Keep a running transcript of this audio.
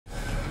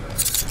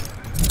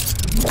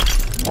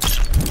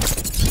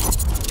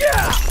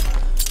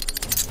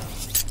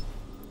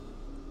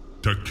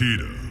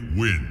Takeda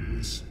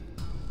wins.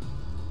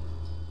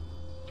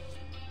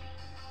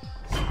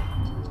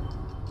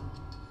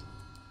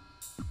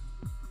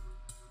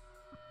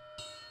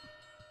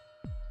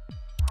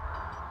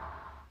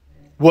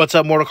 What's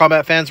up, Mortal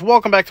Kombat fans?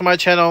 Welcome back to my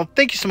channel.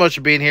 Thank you so much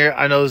for being here.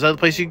 I know there's other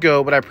places you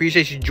go, but I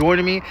appreciate you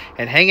joining me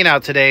and hanging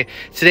out today.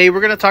 Today,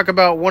 we're going to talk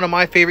about one of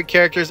my favorite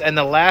characters and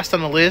the last on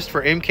the list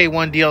for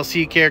MK1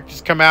 DLC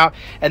characters come out,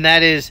 and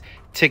that is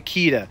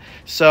Takeda.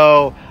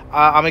 So,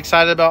 I'm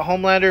excited about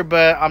Homelander,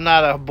 but I'm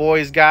not a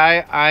boys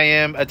guy. I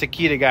am a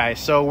Takeda guy.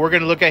 So, we're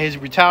going to look at his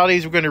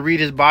brutalities. We're going to read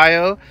his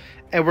bio,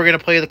 and we're going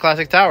to play the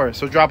Classic Tower.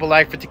 So, drop a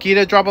like for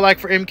Takeda, drop a like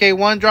for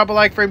MK1, drop a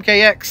like for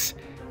MKX.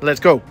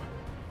 Let's go.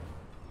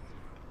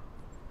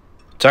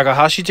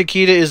 Takahashi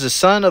Takeda is the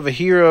son of a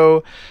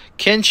hero,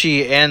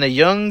 Kenshi, and a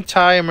young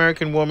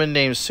Thai-American woman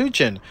named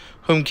Suchin,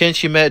 whom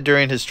Kenshi met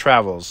during his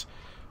travels.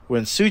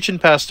 When Suchin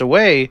passed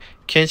away,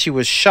 Kenshi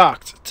was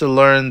shocked to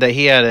learn that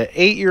he had an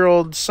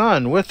 8-year-old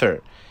son with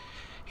her.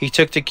 He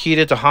took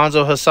Takeda to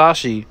Hanzo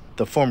Hasashi,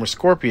 the former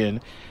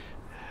Scorpion,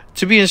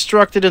 to be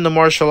instructed in the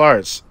martial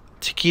arts.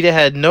 Takeda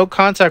had no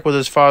contact with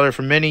his father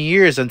for many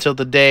years until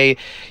the day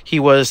he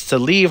was to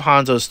leave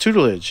Hanzo's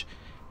tutelage.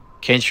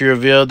 Kenshi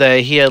revealed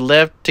that he had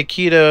left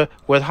Takeda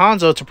with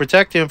Hanzo to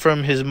protect him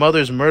from his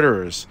mother's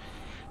murderers.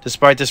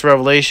 Despite this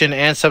revelation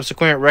and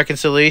subsequent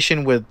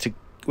reconciliation with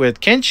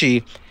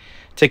Kenshi,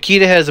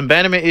 Takeda has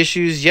abandonment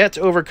issues yet to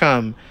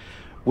overcome,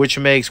 which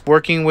makes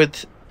working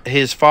with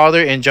his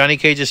father and Johnny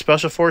Cage's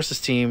Special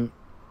Forces team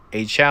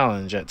a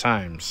challenge at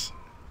times.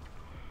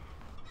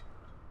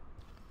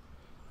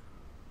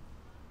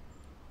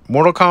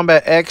 Mortal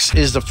Kombat X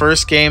is the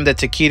first game that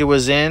Takeda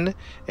was in,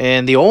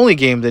 and the only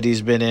game that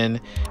he's been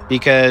in,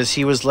 because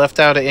he was left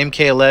out of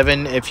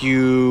MK11. If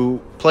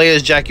you play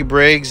as Jackie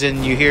Briggs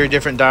and you hear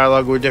different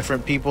dialogue with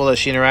different people that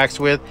she interacts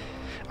with,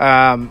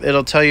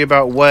 it'll tell you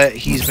about what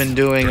he's been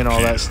doing and all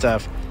that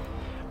stuff.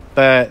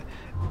 But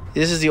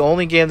this is the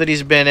only game that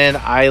he's been in.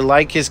 I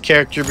like his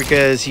character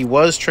because he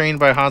was trained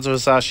by Hanzo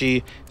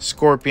Hasashi,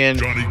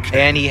 Scorpion,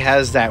 and he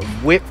has that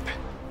whip,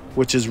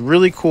 which is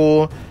really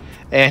cool.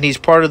 And he's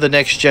part of the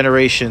next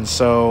generation,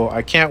 so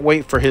I can't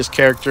wait for his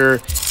character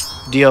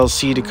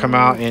DLC to come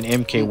out in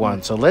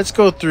MK1. So let's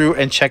go through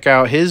and check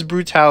out his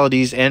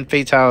brutalities and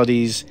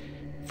fatalities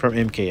from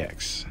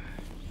MKX.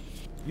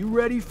 You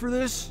ready for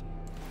this?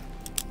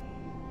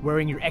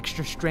 Wearing your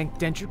extra strength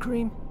denture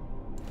cream?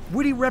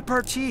 Witty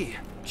repartee.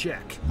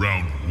 Check.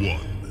 Round 1.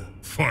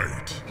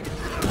 Fight.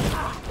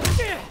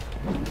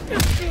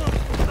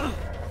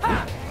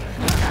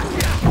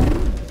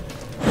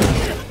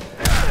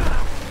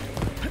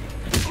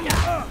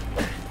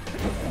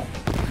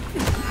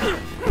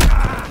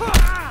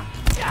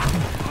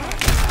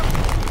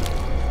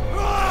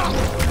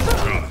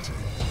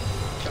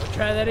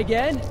 Try that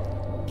again?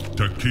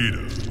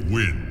 Takeda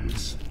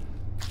wins.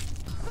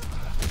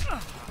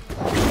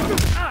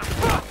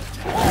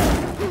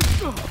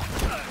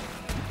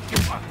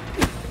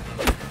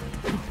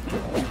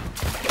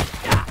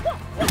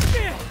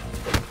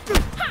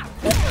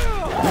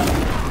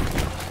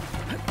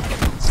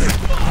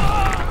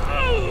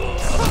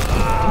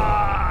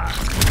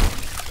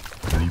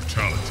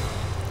 Brutality.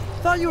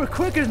 Thought you were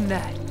quicker than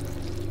that.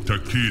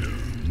 Takeda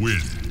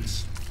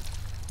wins.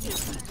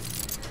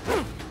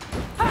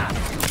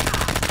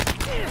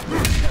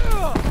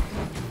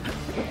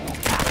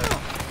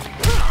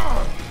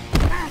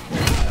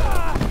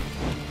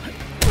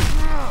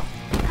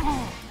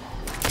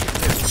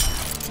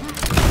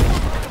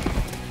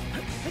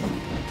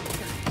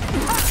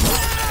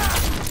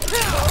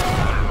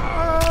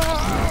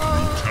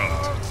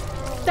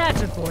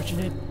 That's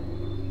unfortunate.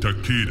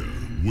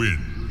 Takeda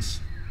wins.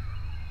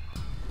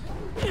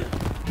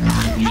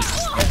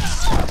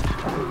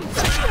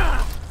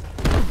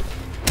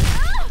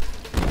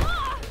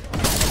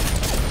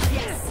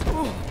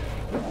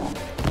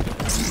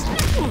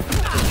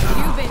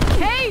 You've been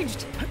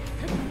caged!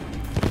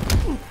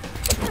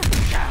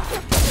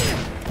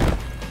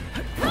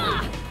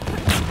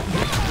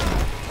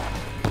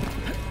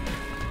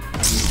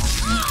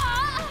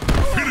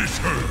 Finish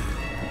her!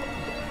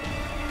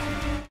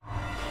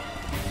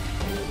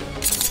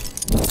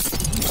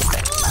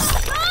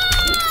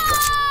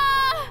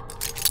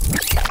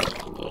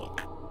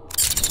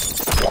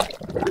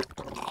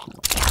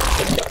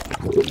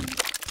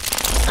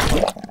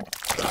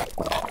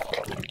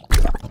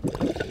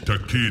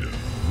 Takeda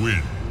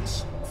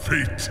wins.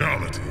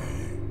 Fatality.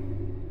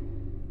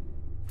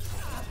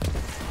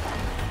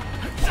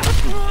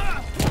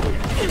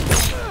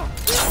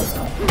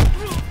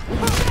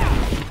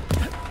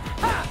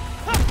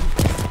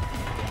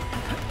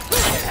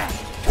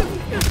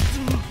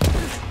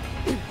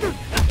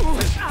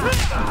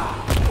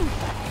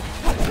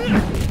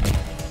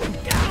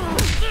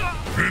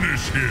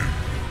 Finish him.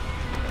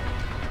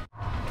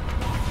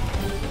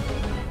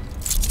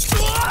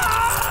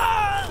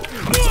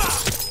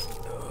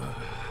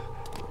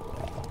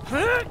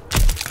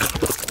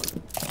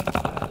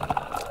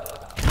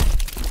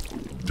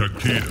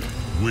 Takeda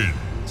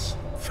wins.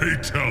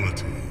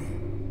 Fatality.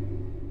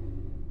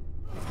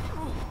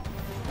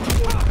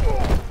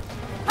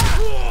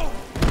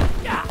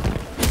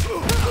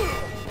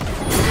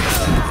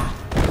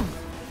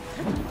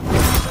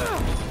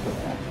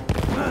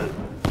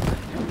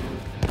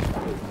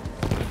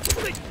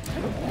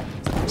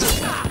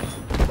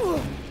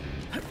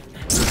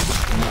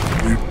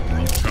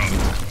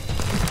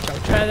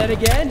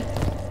 that again?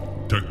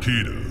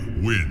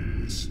 Takeda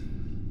wins.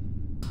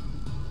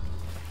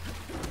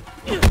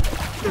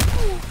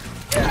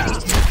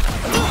 Fatality.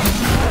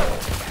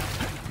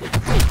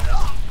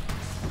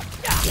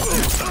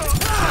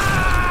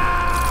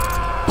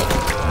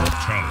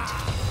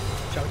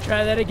 Shall we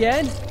try that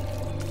again?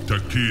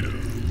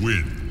 Takeda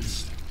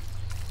wins.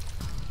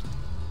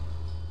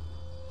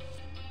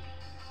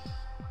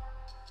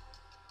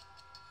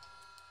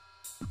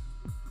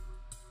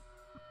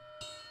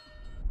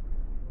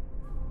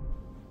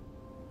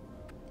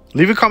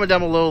 Leave a comment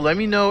down below. Let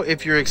me know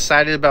if you're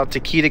excited about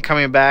Takeda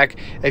coming back.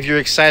 If you're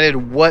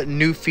excited what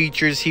new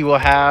features he will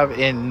have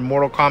in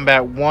Mortal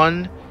Kombat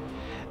 1.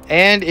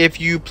 And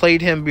if you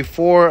played him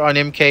before on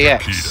MKX.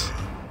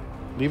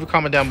 Takeda. Leave a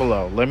comment down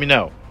below. Let me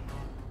know.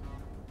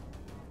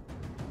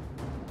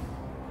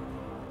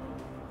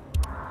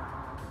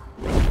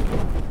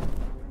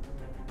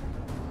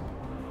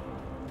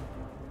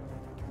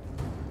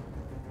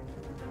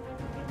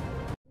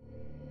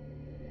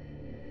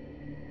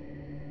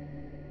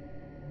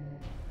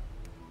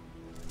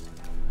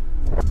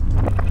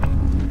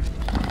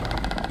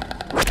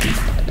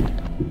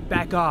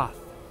 Back off.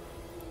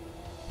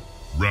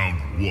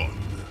 Round 1.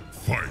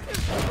 Fight.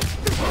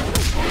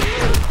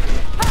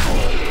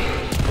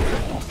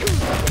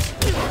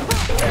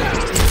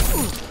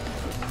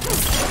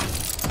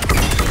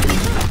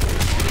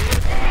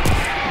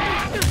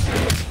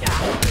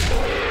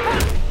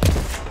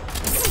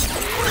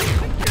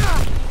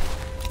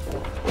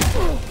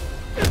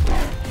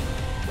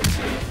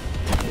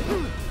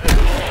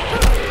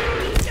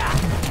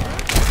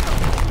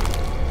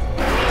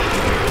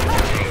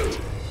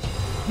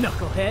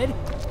 Knucklehead.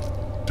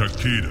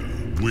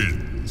 Takeda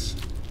wins.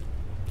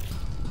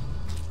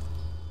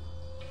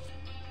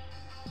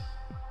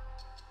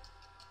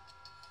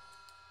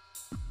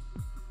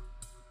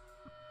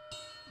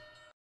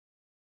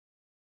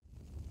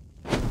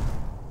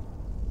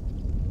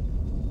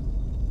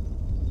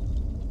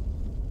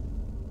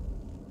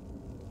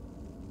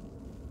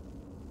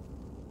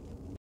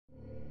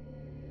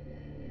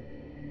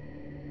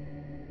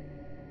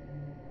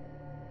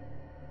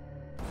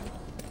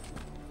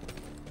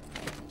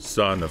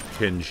 Son of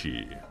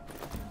Kenshi.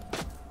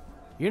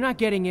 You're not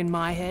getting in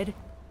my head.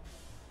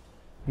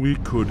 We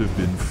could have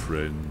been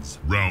friends.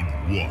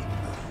 Round 1.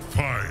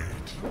 Fight.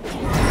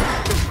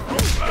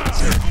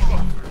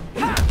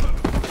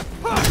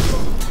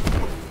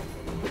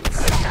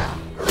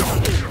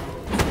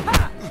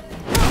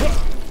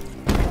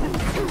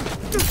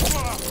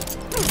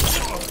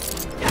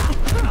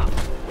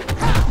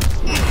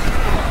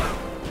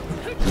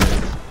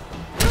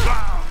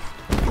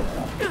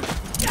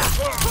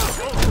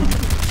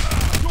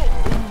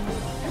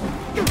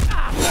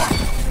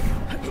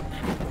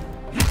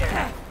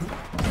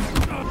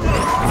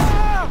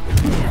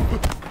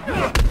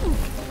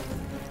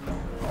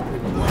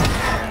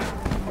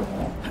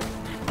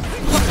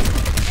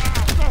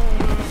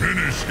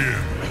 Finish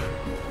him.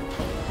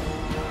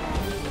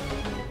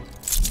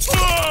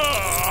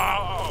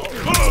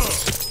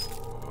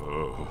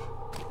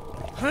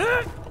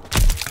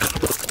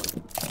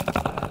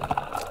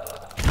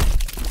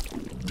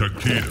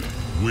 Takeda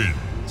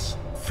wins.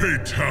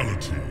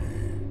 Fatality.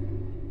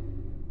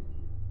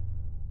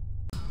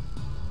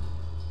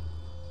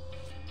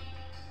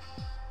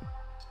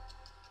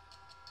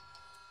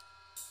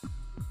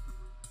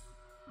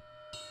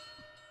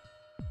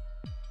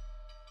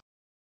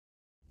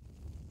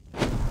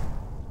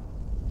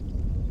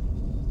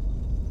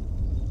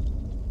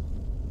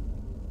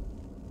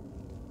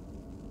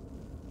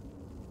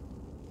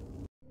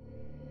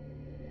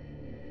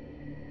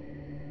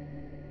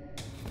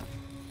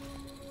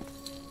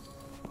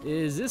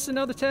 Is this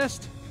another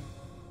test?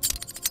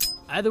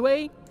 Either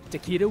way,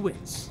 Takeda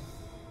wins.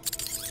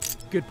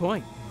 Good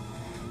point.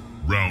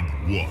 Round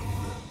 1.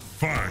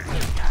 Fight.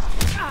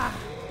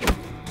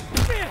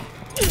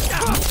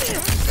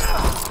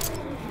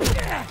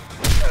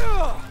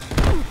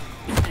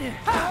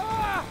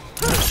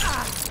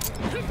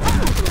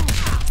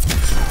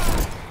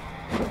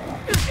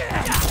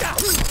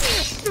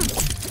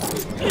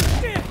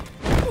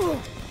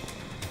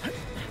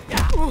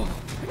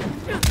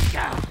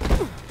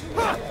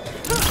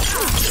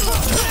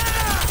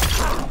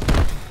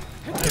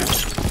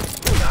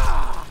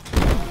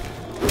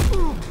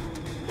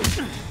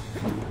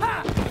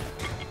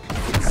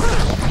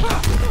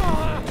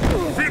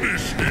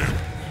 Finish him.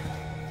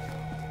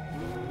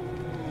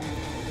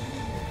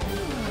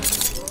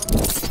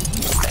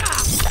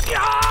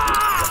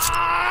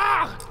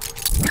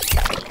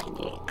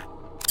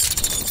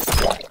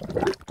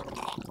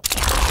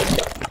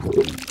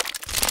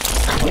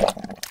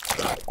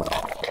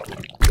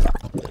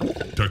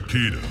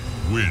 Takeda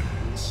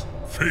wins.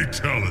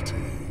 Fatality.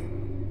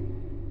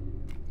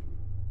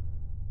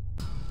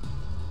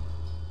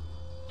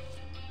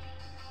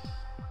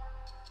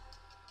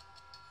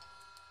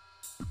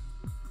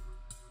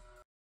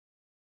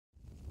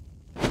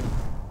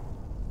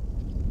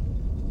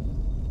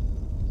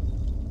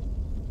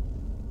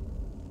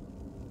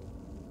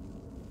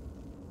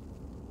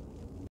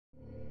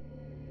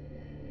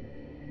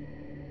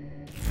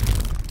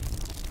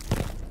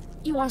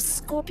 You are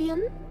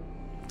Scorpion?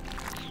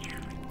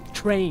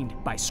 Trained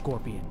by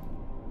Scorpion.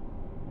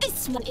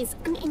 This one is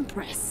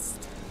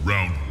unimpressed.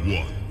 Round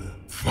 1.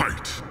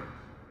 Fight!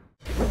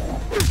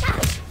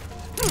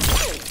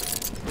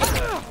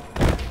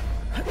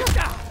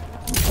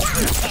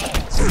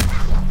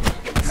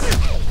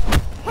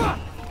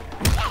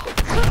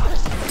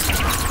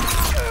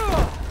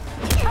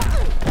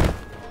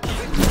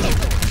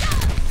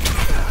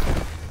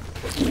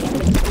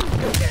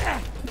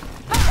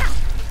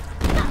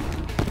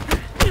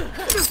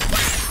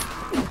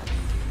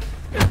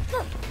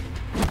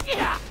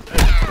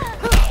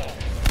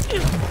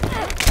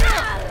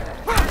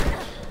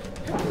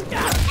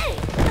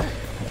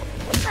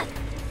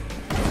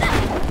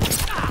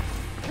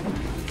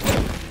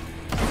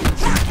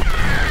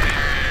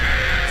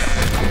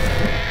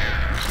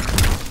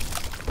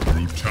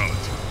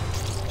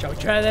 Shall we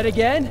try that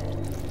again?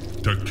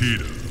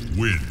 Takeda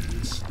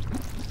wins.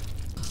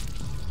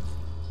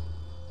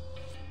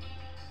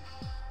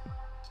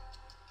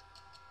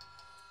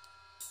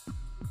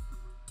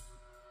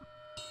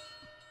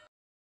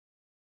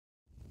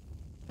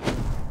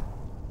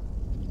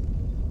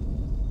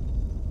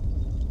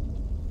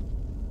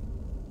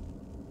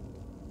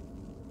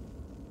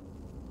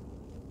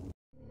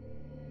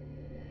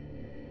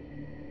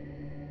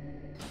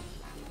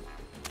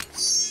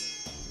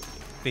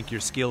 Think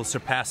your skills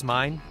surpass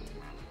mine?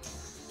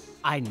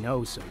 I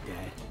know so,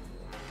 Dad.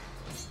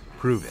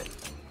 Prove it.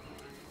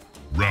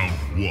 Round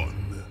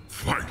 1.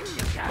 Fight!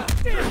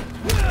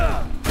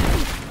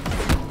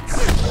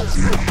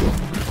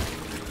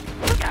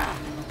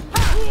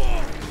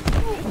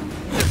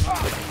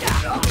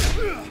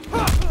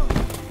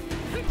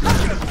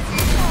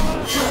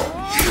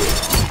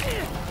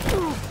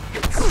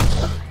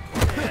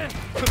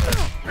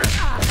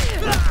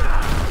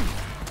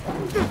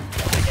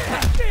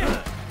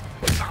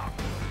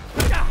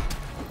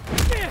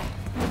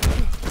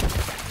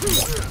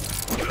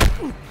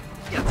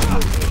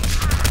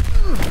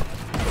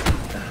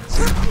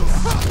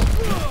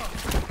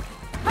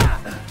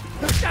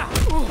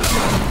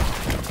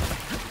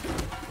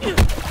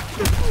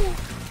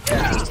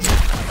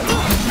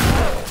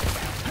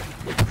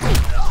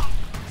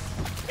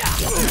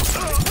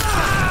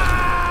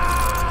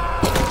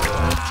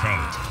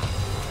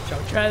 Shall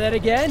we try that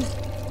again?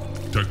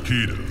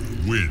 Takeda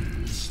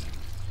wins.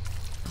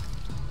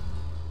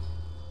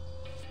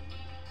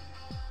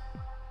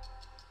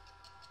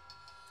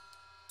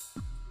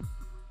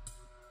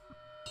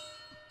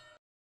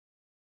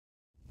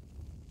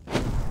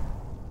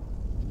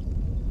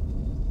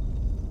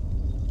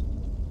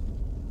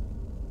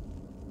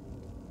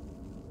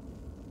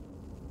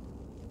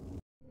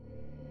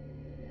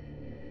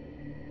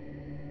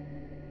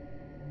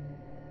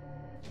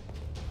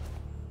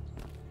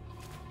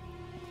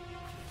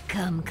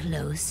 Come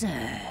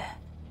closer.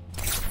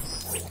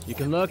 You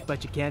can look,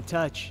 but you can't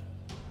touch.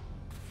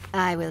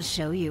 I will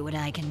show you what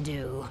I can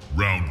do.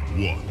 Round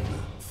 1.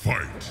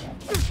 Fight!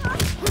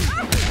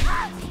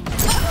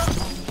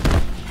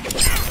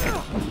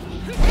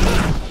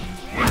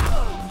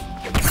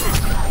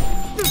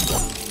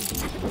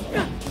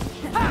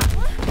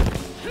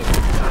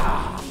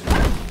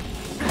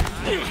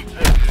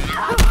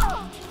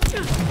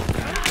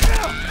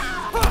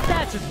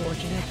 That's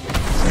unfortunate.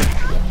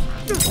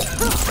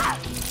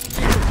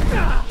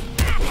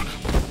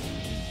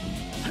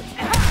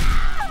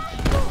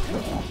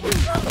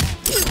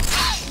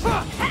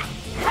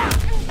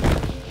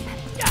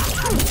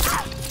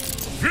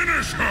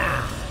 Finish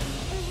her!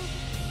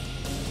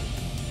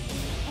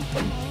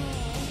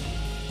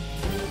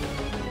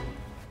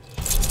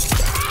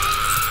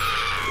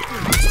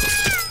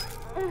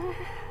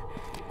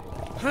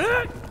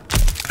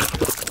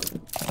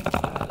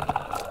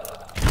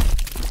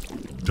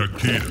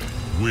 Takeda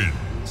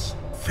wins.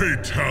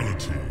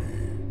 Fatality.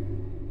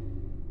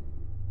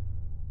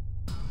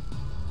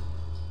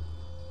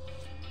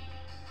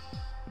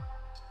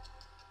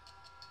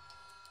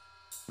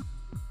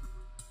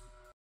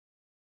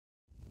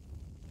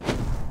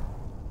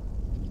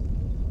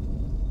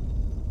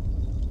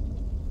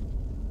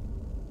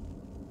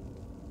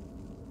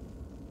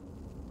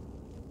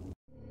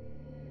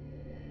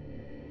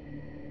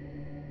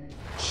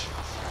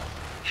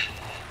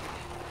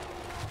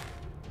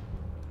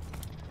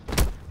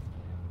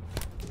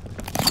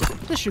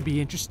 This should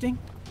be interesting.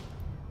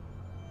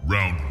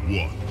 Round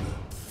 1.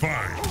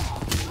 Fight!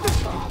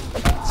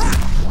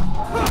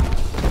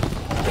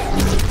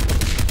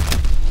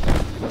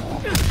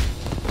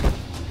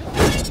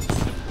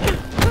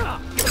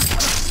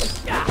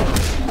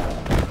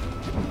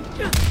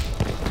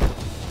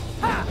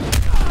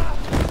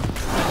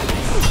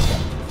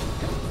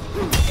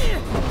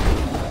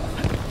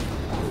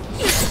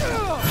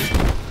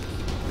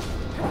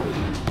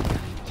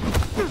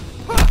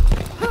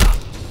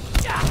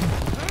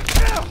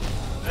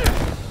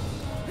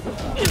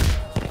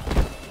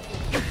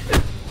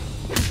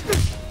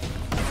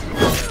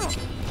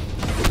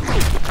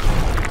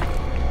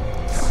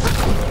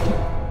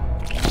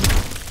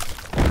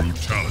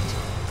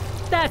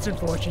 That's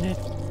unfortunate.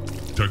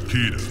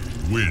 Takeda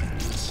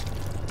wins.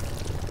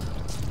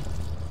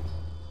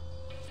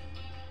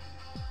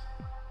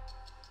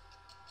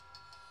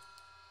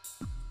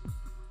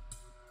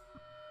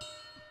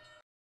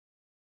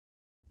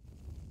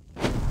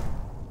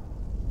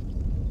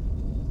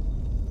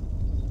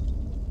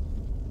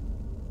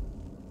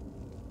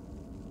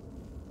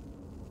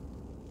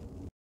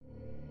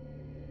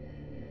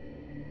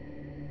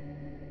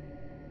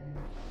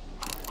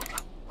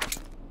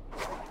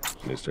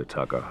 Mr.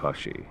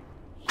 Takahashi.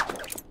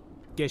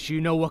 Guess you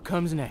know what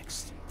comes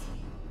next.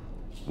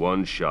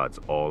 One shot's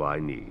all I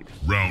need.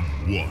 Round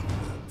one,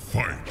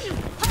 fight.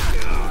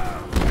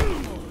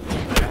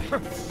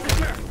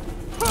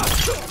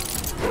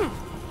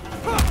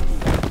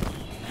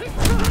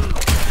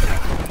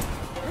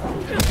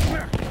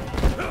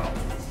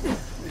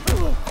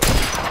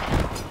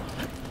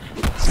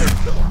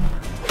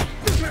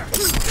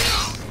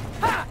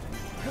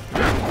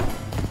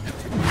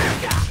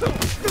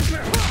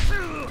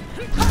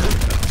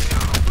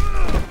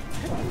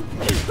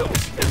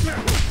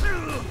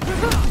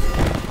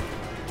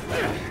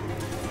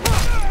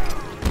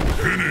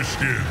 Finish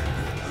him.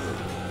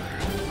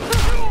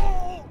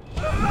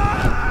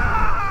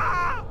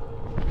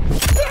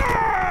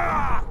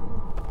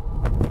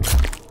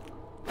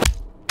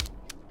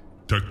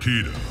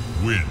 Takeda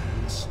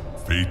wins.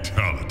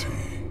 Fatality.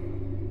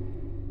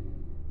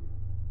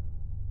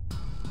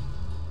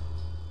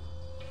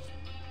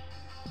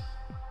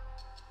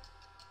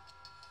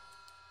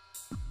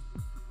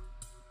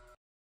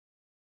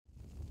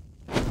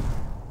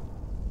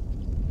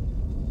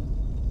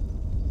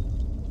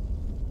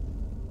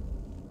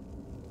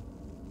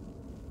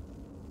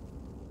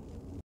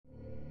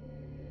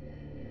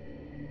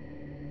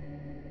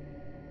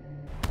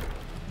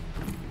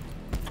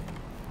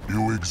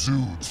 You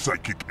exude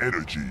psychic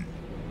energy.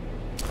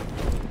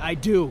 I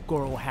do,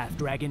 Goro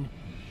Half-Dragon.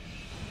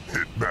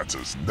 It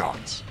matters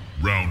not.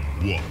 Round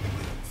one,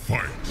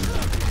 fight.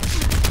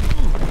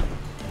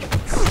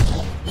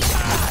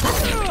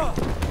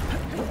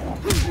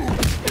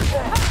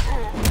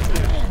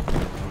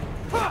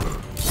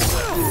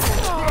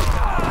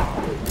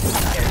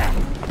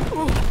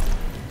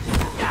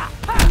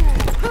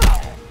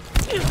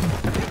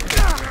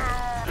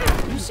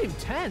 You seem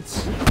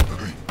tense.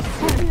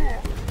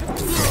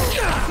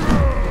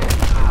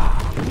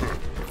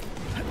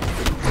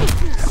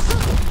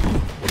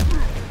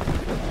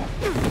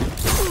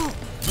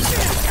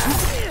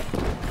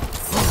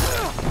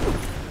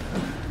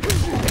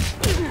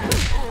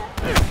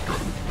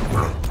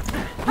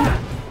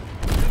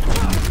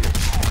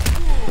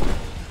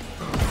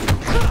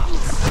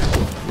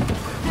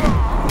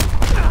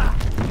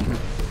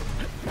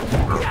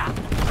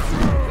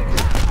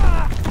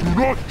 Do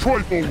not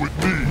trifle with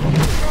me.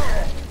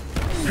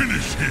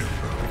 Finish him.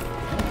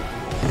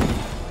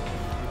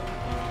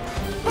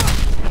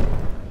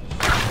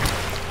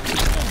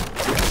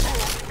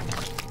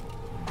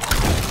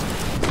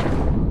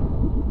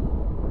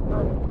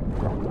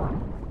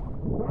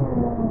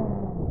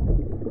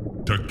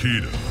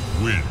 Takeda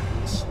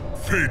wins.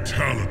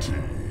 Fatality.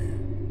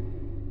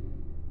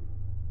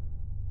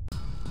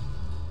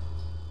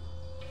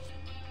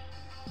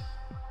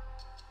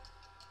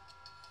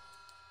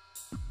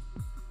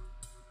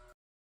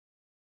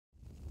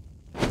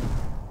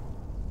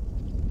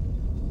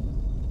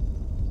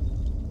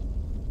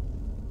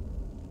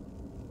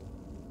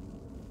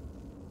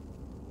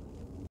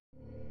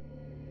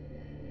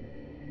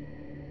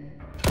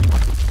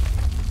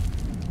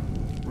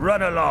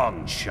 Run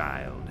along,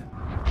 child.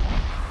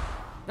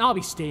 I'll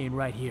be staying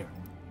right here.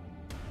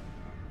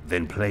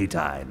 Then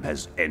playtime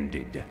has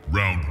ended.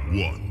 Round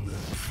one,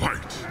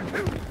 fight.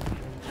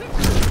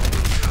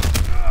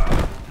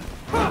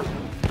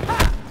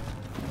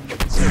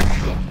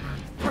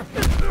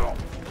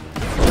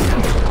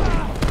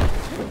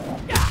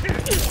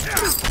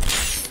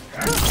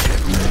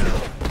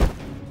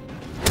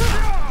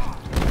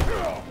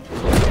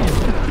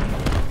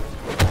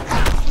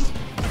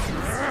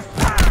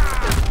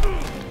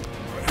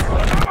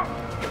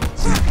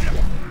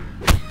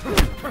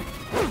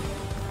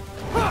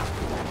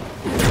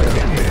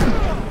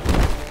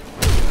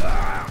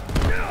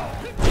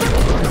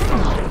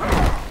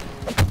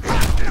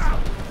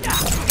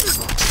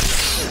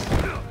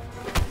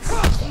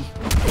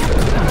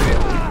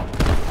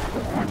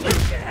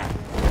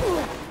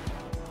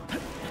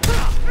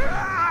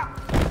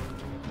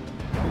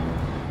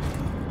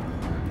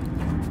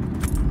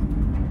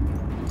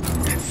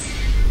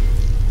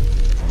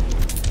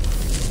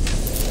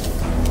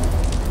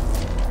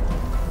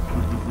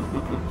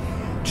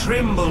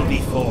 Tremble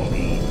before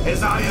me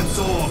as I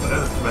absorb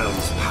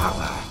Earthrealm's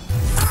power.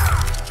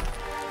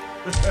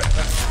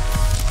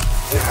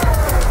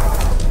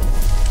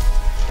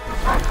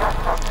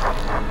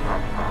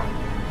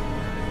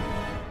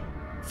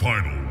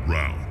 Final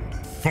round,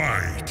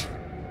 fight.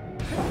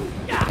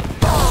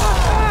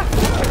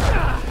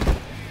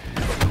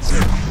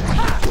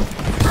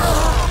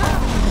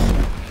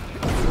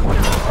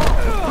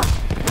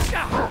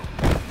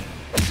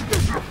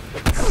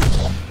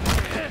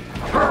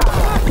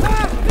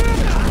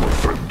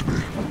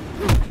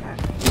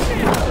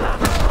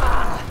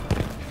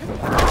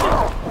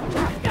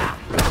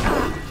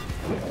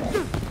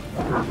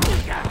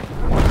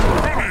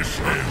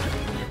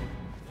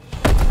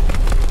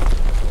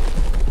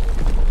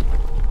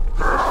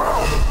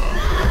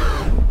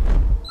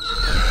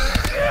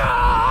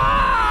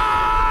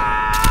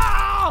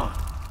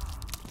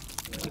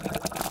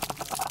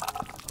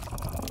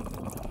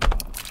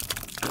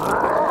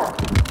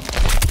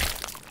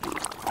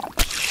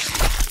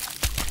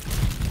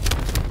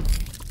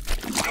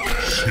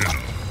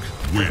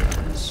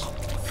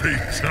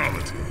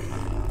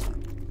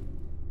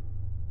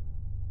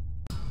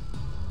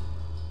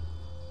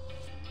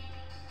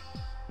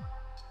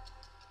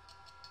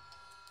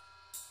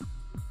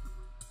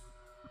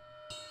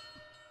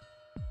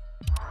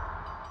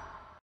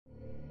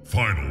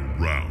 Final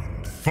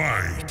round.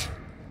 Fight!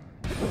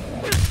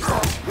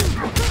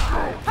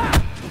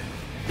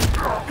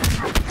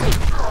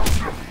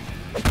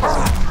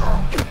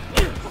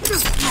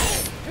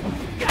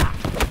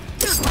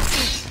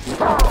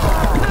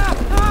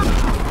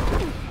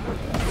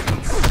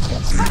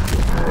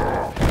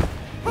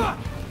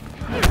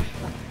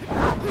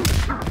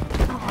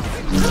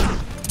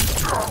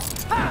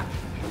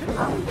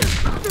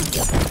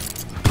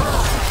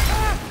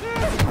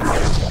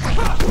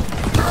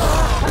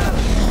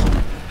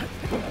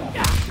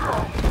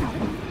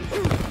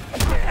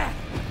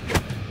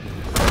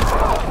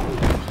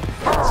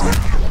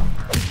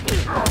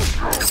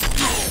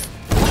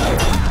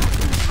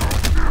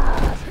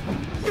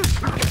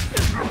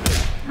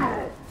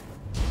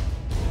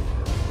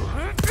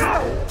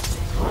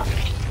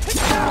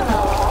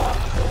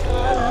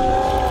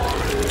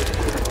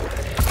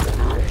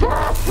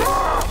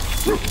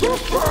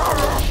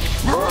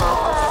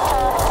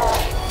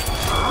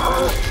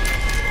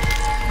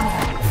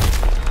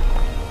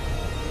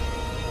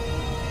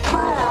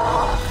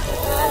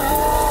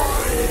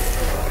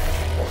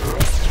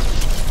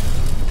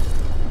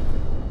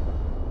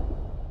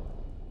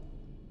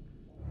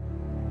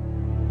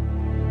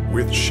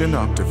 With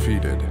Shinnok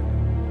defeated,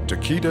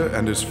 Takeda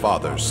and his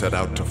father set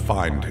out to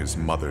find his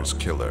mother's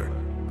killer,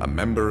 a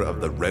member of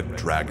the Red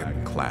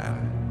Dragon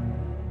clan.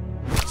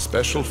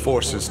 Special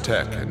Forces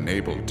tech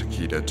enabled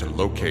Takeda to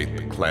locate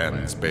the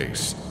clan's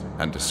base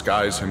and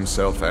disguise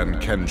himself and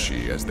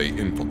Kenshi as they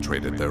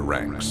infiltrated their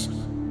ranks.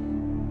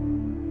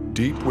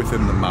 Deep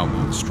within the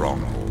mountain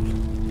stronghold,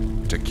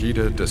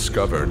 Takeda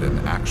discovered an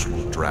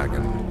actual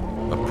dragon,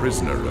 a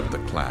prisoner of the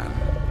clan.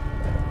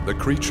 The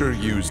creature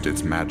used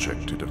its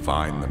magic to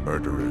divine the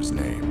murderer's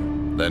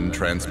name, then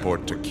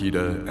transport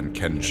Takeda and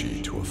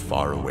Kenshi to a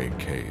faraway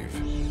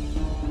cave.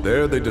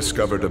 There they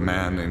discovered a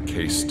man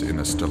encased in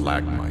a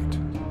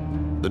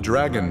stalagmite. The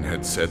dragon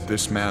had said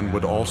this man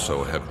would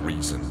also have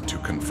reason to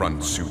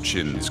confront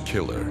Suchin's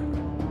killer.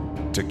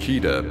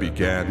 Takeda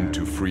began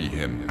to free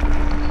him.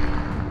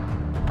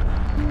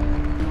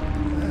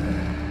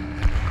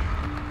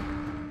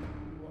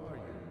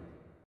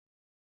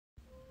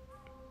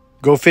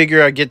 Go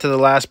figure, I get to the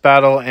last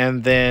battle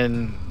and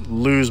then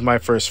lose my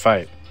first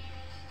fight.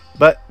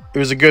 But it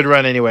was a good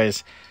run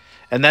anyways.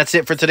 And that's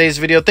it for today's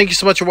video. Thank you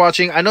so much for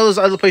watching. I know there's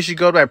other places you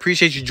go, but I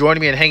appreciate you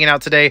joining me and hanging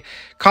out today.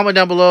 Comment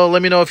down below.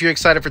 Let me know if you're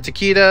excited for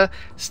Takeda.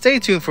 Stay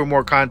tuned for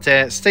more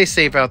content. Stay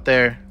safe out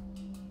there.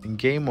 And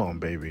game on,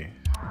 baby.